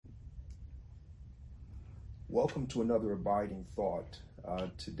Welcome to another Abiding Thought.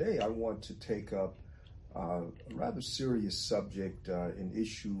 Today I want to take up a rather serious subject, an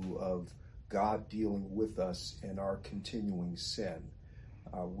issue of God dealing with us in our continuing sin.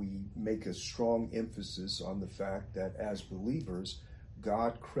 We make a strong emphasis on the fact that as believers,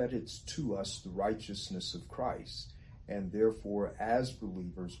 God credits to us the righteousness of Christ, and therefore as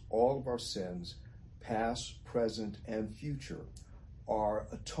believers, all of our sins, past, present, and future, are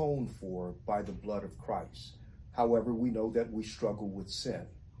atoned for by the blood of Christ. However, we know that we struggle with sin,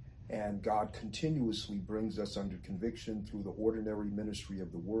 and God continuously brings us under conviction through the ordinary ministry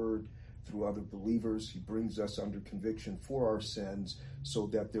of the Word, through other believers. He brings us under conviction for our sins so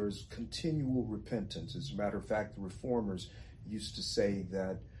that there's continual repentance. As a matter of fact, the Reformers used to say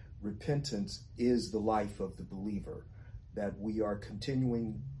that repentance is the life of the believer, that we are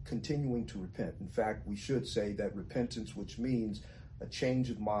continuing to repent. In fact, we should say that repentance, which means a change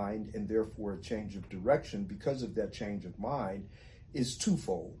of mind and therefore a change of direction because of that change of mind, is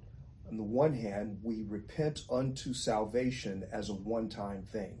twofold. On the one hand, we repent unto salvation as a one-time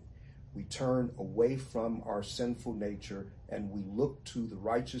thing. We turn away from our sinful nature and we look to the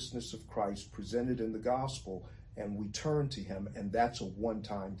righteousness of Christ presented in the gospel, and we turn to him, and that's a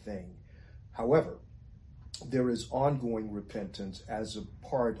one-time thing. However, there is ongoing repentance as a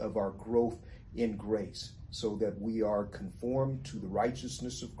part of our growth in grace, so that we are conformed to the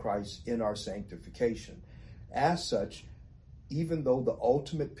righteousness of Christ in our sanctification. As such, even though the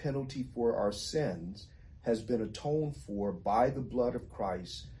ultimate penalty for our sins has been atoned for by the blood of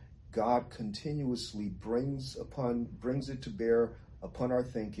Christ, God continuously brings it to bear upon our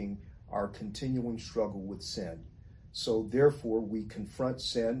thinking, our continuing struggle with sin. So therefore, we confront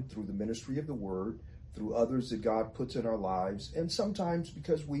sin through the ministry of the Word, through others that God puts in our lives, and sometimes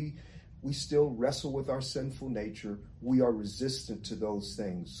because we still wrestle with our sinful nature, we are resistant to those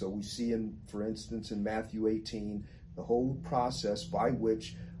things. So we see, for instance, in Matthew 18, the whole process by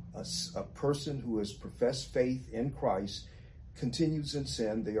which a person who has professed faith in Christ continues in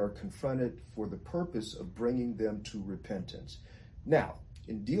sin. They are confronted for the purpose of bringing them to repentance. Now,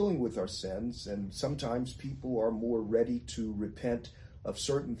 in dealing with our sins, and sometimes people are more ready to repent of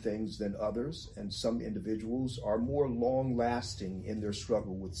certain things than others, and some individuals are more long-lasting in their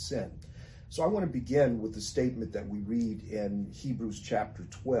struggle with sin. So I want to begin with the statement that we read in Hebrews chapter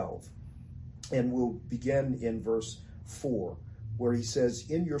 12, and we'll begin in verse 4, where he says,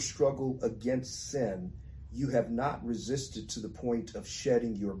 "In your struggle against sin, you have not resisted to the point of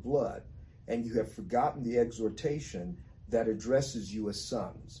shedding your blood, and you have forgotten the exhortation that addresses you as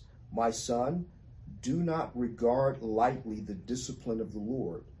sons. My son, do not regard lightly the discipline of the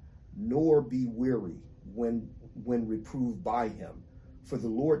Lord, nor be weary when reproved by him. For the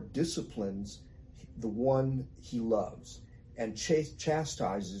Lord disciplines the one he loves, and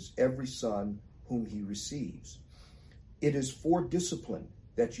chastises every son whom he receives. It is for discipline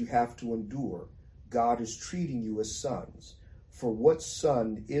that you have to endure. God is treating you as sons. For what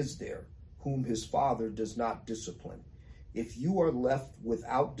son is there whom his father does not discipline? If you are left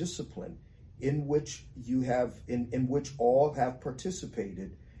without discipline, in which all have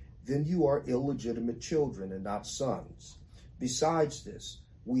participated, then you are illegitimate children and not sons. Besides this,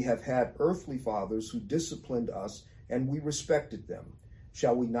 we have had earthly fathers who disciplined us, and we respected them.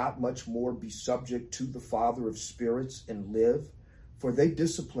 Shall we not much more be subject to the Father of spirits and live? For they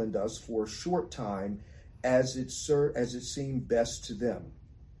disciplined us for a short time, as it seemed best to them.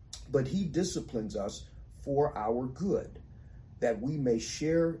 But he disciplines us for our good, that we may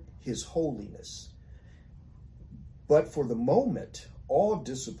share his holiness. But for the moment, all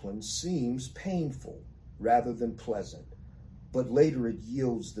discipline seems painful rather than pleasant, but later it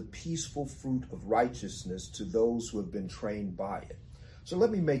yields the peaceful fruit of righteousness to those who have been trained by it." So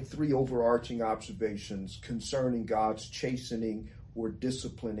let me make three overarching observations concerning God's chastening or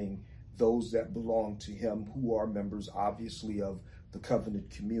disciplining those that belong to him, who are members, obviously, of the covenant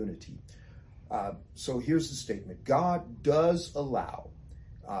community. So here's the statement. God does allow,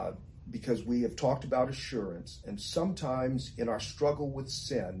 because we have talked about assurance, and sometimes in our struggle with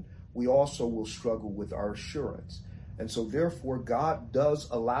sin, we also will struggle with our assurance. And so therefore, God does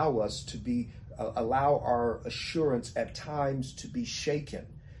allow us to allow our assurance at times to be shaken,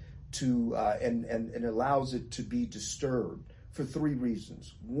 and allows it to be disturbed for three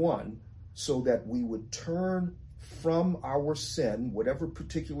reasons. One, so that we would turn from our sin, whatever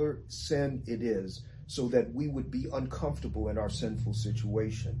particular sin it is, so that we would be uncomfortable in our sinful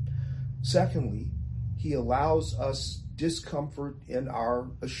situation. Secondly, he allows us discomfort in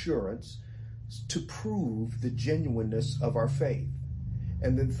our assurance to prove the genuineness of our faith.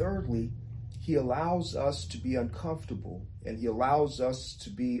 And then thirdly, he allows us to be uncomfortable, and he allows us to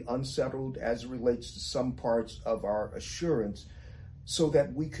be unsettled as it relates to some parts of our assurance, so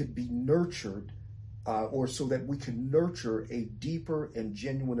that we could be nurtured, or so that we could nurture a deeper and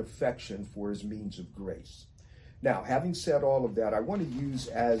genuine affection for his means of grace. Now, having said all of that, I want to use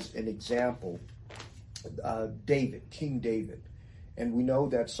as an example David, King David. And we know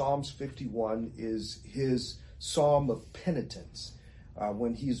that Psalms 51 is his psalm of penitence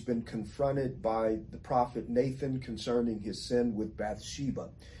when he's been confronted by the prophet Nathan concerning his sin with Bathsheba.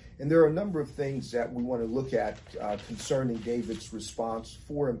 And there are a number of things that we want to look at concerning David's response,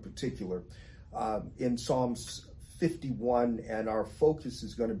 four in particular, in Psalms 51, and our focus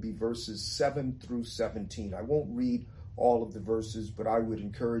is going to be verses 7 through 17. I won't read all of the verses, but I would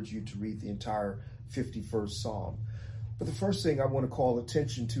encourage you to read the entire 51st Psalm. But the first thing I want to call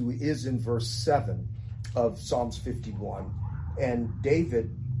attention to is in verse 7 of Psalms 51. And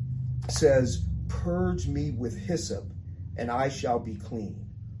David says, "Purge me with hyssop, and I shall be clean.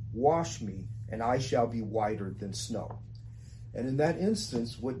 Wash me, and I shall be whiter than snow." And in that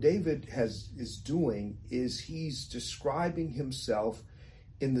instance, what David is doing is he's describing himself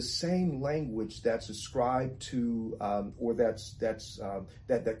in the same language that's ascribed to, or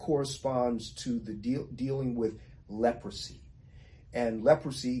that corresponds to the dealing with leprosy. And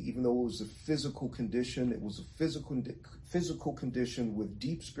leprosy, even though it was a physical condition, it was a physical condition with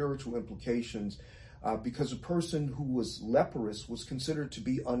deep spiritual implications, because a person who was leprous was considered to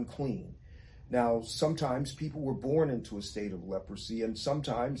be unclean. Now, sometimes people were born into a state of leprosy, and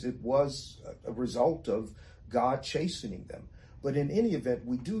sometimes it was a result of God chastening them. But in any event,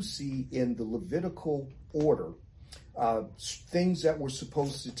 we do see in the Levitical order things that were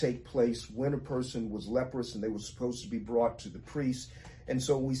supposed to take place when a person was leprous, and they were supposed to be brought to the priest. And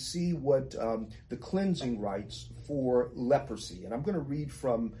so we see what the cleansing rites for leprosy. And I'm going to read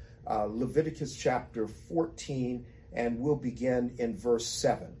from Leviticus chapter 14, and we'll begin in verse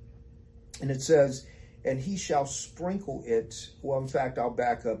 7. And it says, "And he shall sprinkle it," well, in fact, I'll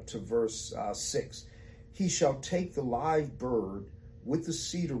back up to verse 6. "He shall take the live bird with the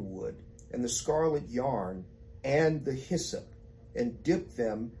cedar wood and the scarlet yarn and the hyssop, and dip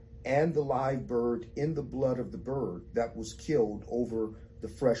them and the live bird in the blood of the bird that was killed over the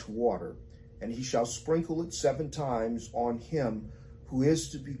fresh water. And he shall sprinkle it 7 times on him who is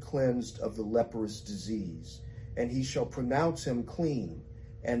to be cleansed of the leprous disease. And he shall pronounce him clean,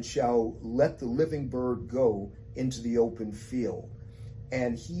 and shall let the living bird go into the open field.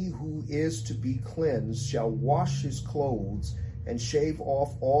 And he who is to be cleansed shall wash his clothes and shave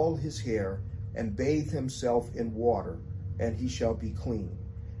off all his hair and bathe himself in water, and he shall be clean.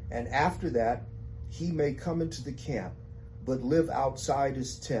 And after that he may come into the camp, but live outside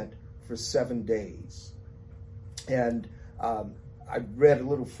his tent for 7 days." And I read a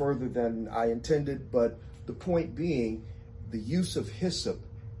little further than I intended, but the point being, the use of hyssop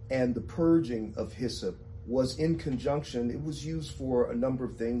and the purging of hyssop was in conjunction. It was used for a number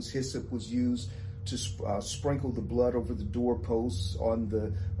of things. Hyssop was used to sprinkle the blood over the doorposts on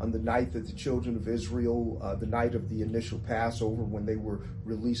the night that the children of Israel, the night of the initial Passover, when they were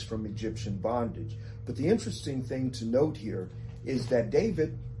released from Egyptian bondage. But the interesting thing to note here is that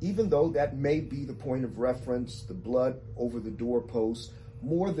David, even though that may be the point of reference, the blood over the doorposts,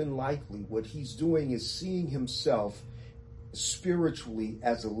 more than likely what he's doing is seeing himself spiritually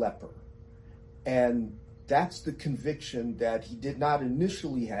as a leper. And that's the conviction that he did not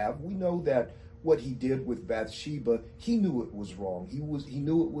initially have. We know that what he did with Bathsheba, he knew it was wrong. He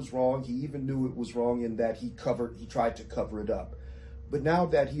knew it was wrong. He even knew it was wrong in that he tried to cover it up. But now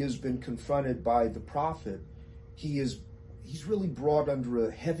that he has been confronted by the prophet, he's really brought under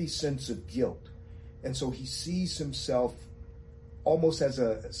a heavy sense of guilt. And so he sees himself almost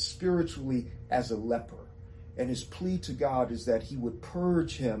spiritually as a leper. And his plea to God is that he would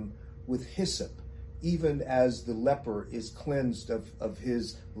purge him with hyssop, even as the leper is cleansed of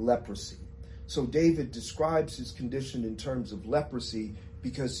his leprosy. So David describes his condition in terms of leprosy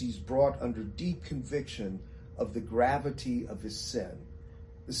because he's brought under deep conviction of the gravity of his sin.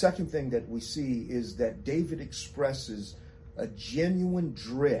 The second thing that we see is that David expresses a genuine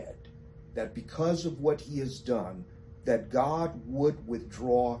dread that because of what he has done, that God would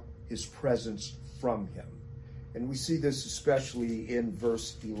withdraw his presence from him. And we see this especially in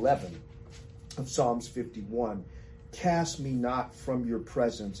verse 11 of Psalms 51. "Cast me not from your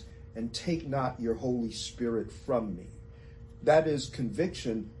presence, and take not your Holy Spirit from me." That is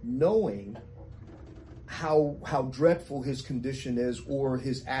conviction, knowing how dreadful his condition is or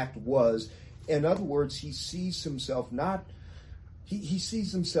his act was. In other words, he sees himself he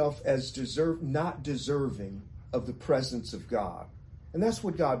sees himself as not deserving of the presence of God. And that's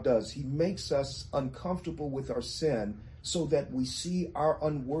what God does. He makes us uncomfortable with our sin so that we see our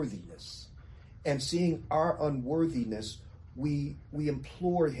unworthiness. And seeing our unworthiness, we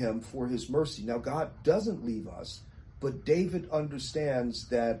implore him for his mercy. Now, God doesn't leave us, but David understands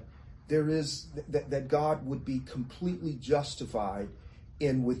that that God would be completely justified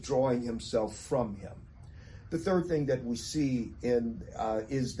in withdrawing himself from him. The third thing that we see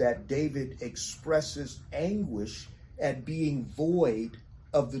is that David expresses anguish at being void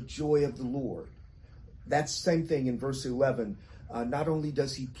of the joy of the Lord. That's the same thing in verse 11. Not only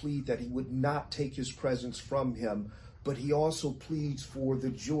does he plead that he would not take his presence from him, but he also pleads for the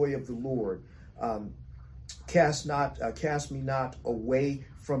joy of the Lord. Cast me not away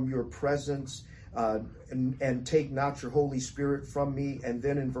from your presence, and take not your Holy Spirit from me. And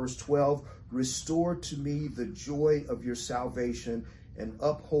then in verse 12, restore to me the joy of your salvation and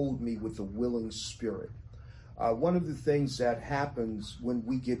uphold me with a willing spirit. One of the things that happens when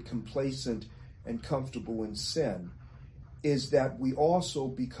we get complacent and comfortable in sin is that we also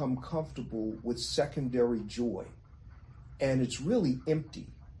become comfortable with secondary joy. And it's really empty,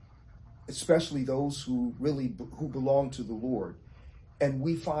 especially those who belong to the Lord. And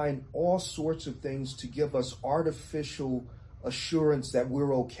we find all sorts of things to give us artificial assurance that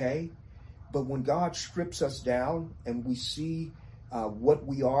we're okay. But when God strips us down and we see what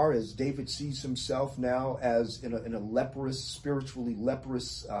we are, as David sees himself now as in a leprous, spiritually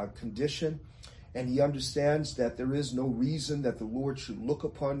leprous condition, and he understands that there is no reason that the Lord should look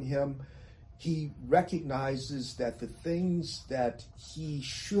upon him, he recognizes that the things that he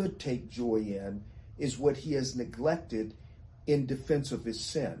should take joy in is what he has neglected in defense of his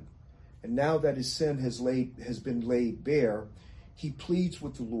sin. And now that his sin has been laid bare, he pleads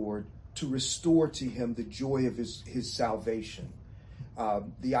with the Lord to restore to him the joy of his salvation.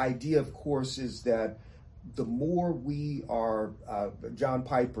 The idea, of course, is that the more we are, John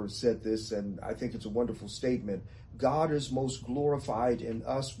Piper said this, and I think it's a wonderful statement, God is most glorified in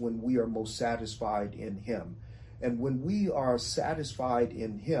us when we are most satisfied in him. And when we are satisfied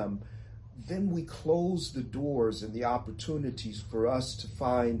in him, then we close the doors and the opportunities for us to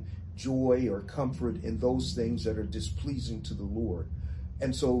find joy or comfort in those things that are displeasing to the Lord.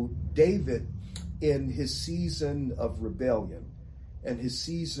 And so David, in his season of rebellion and his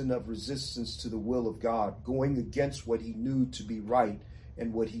season of resistance to the will of God, going against what he knew to be right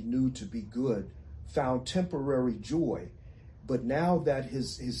and what he knew to be good, found temporary joy. But now that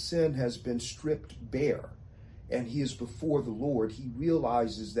his sin has been stripped bare and he is before the Lord, he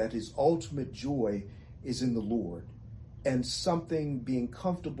realizes that his ultimate joy is in the Lord. And something being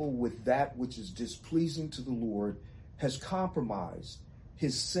comfortable with that which is displeasing to the Lord has compromised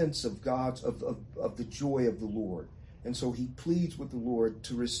his sense of of the joy of the Lord. And so he pleads with the Lord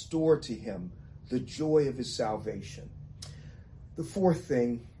to restore to him the joy of his salvation. The fourth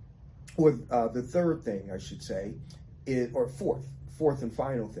thing, or the third thing, I should say, fourth and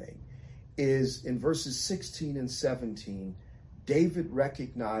final thing, is in verses 16 and 17, David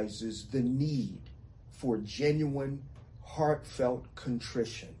recognizes the need for genuine, heartfelt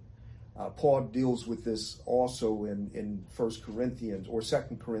contrition. Paul deals with this also in 1 Corinthians or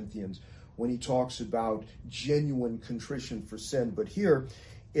 2 Corinthians when he talks about genuine contrition for sin. But here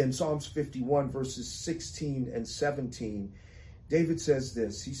in Psalms 51, verses 16 and 17, David says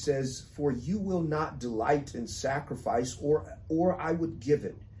this. He says, "For you will not delight in sacrifice, or I would give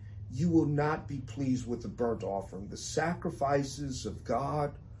it. You will not be pleased with the burnt offering. The sacrifices of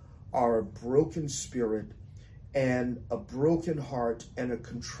God are a broken spirit and a broken heart and a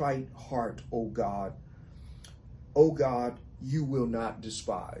contrite heart, O God. O God, you will not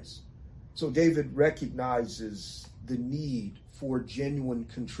despise." So David recognizes the need for genuine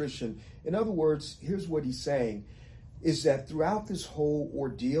contrition. In other words, here's what he's saying, is that throughout this whole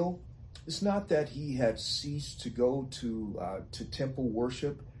ordeal, it's not that he had ceased to go to temple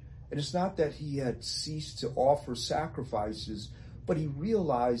worship, and it's not that he had ceased to offer sacrifices, but he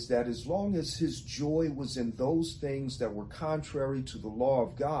realized that as long as his joy was in those things that were contrary to the law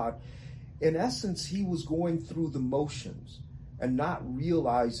of God, in essence, he was going through the motions and not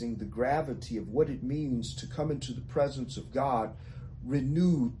realizing the gravity of what it means to come into the presence of God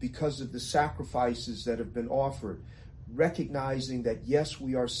renewed because of the sacrifices that have been offered, recognizing that, yes,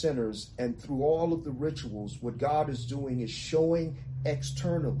 we are sinners, and through all of the rituals, what God is doing is showing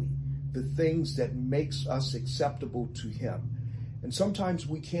externally the things that makes us acceptable to him. And sometimes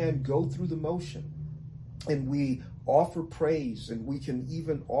we can go through the motion and we offer praise and we can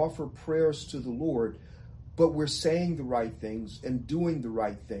even offer prayers to the Lord, but we're saying the right things and doing the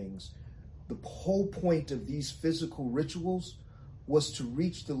right things. The whole point of these physical rituals was to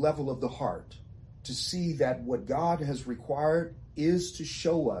reach the level of the heart, to see that what God has required is to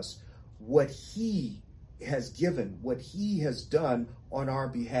show us what he has given, what he has done on our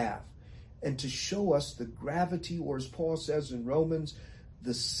behalf, and to show us the gravity, or as Paul says in Romans,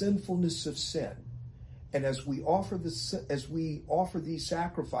 the sinfulness of sin. And as we offer these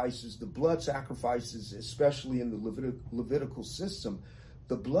sacrifices, the blood sacrifices, especially in the Levitical system,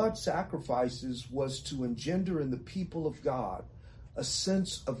 the blood sacrifices was to engender in the people of God a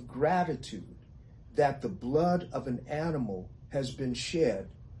sense of gratitude that the blood of an animal has been shed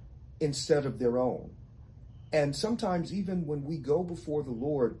instead of their own. And sometimes even when we go before the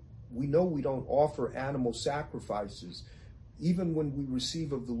Lord, we know we don't offer animal sacrifices. Even when we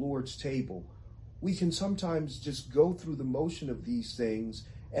receive of the Lord's table, we can sometimes just go through the motion of these things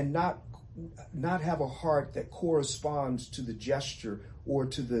and not have a heart that corresponds to the gesture or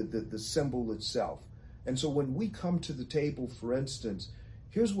to the symbol itself. And so when we come to the table, for instance,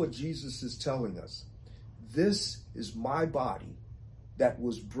 here's what Jesus is telling us. This is my body that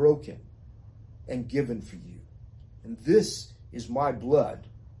was broken and given for you. And this is my blood,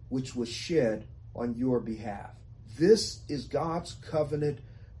 which was shed on your behalf. This is God's covenant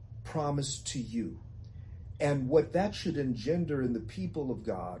promise to you. And what that should engender in the people of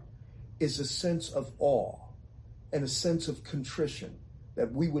God is a sense of awe and a sense of contrition,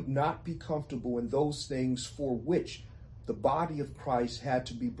 that we would not be comfortable in those things for which the body of Christ had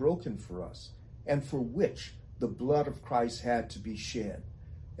to be broken for us, and for which the blood of Christ had to be shed.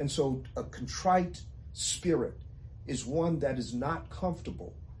 And so a contrite spirit is one that is not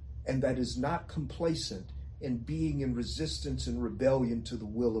comfortable and that is not complacent in being in resistance and rebellion to the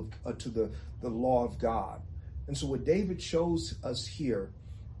will of to the law of God. And so what David shows us here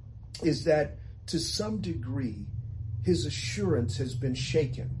is that to some degree his assurance has been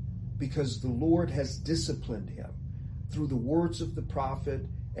shaken because the Lord has disciplined him through the words of the prophet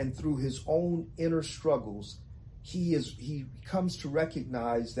and through his own inner struggles. He comes to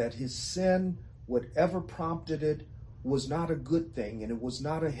recognize that his sin, whatever prompted it, was not a good thing, and it was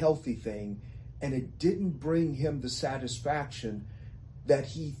not a healthy thing, and it didn't bring him the satisfaction that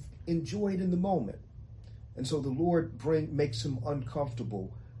he enjoyed in the moment. And so the Lord makes him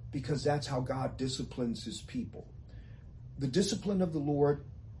uncomfortable, because that's how God disciplines his people. The discipline of the Lord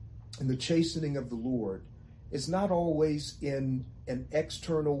and the chastening of the Lord is not always in an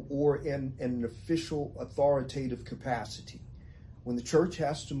external or in an official authoritative capacity. When the church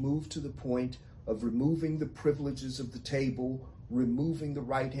has to move to the point of removing the privileges of the table, removing the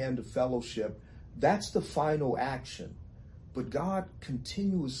right hand of fellowship, that's the final action. But God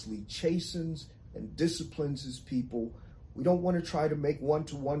continuously chastens and disciplines his people. We don't want to try to make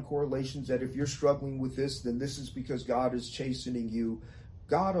one-to-one correlations that if you're struggling with this, then this is because God is chastening you.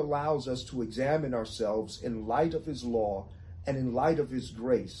 God allows us to examine ourselves in light of his law and in light of his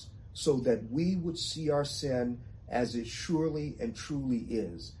grace, so that we would see our sin as it surely and truly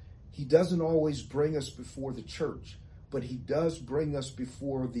is. He doesn't always bring us before the church, but he does bring us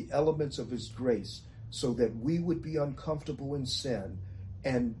before the elements of his grace, so that we would be uncomfortable in sin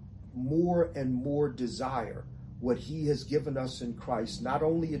and more desire what he has given us in Christ, not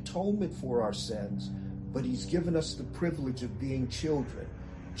only atonement for our sins, but he's given us the privilege of being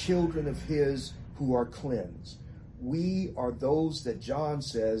children of his who are cleansed. We are those that John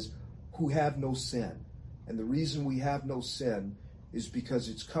says who have no sin. And the reason we have no sin is because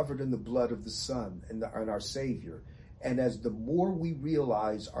it's covered in the blood of the Son and our Savior. And as the more we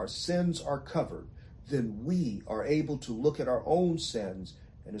realize our sins are covered, then we are able to look at our own sins.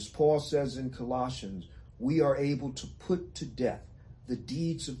 And as Paul says in Colossians, we are able to put to death the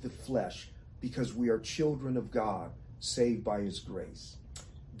deeds of the flesh, because we are children of God, saved by his grace.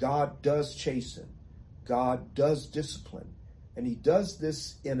 God does chasten. God does discipline. And he does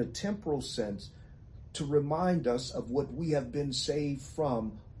this in a temporal sense to remind us of what we have been saved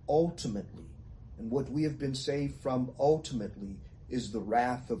from ultimately. And what we have been saved from ultimately is the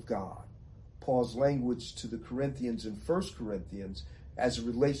wrath of God. Paul's language to the Corinthians in 1 Corinthians, as it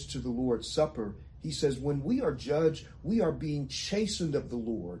relates to the Lord's Supper, he says, when we are judged, we are being chastened of the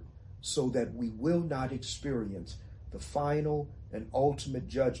Lord, so that we will not experience the final and ultimate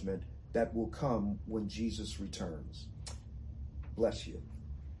judgment that will come when Jesus returns. Bless you.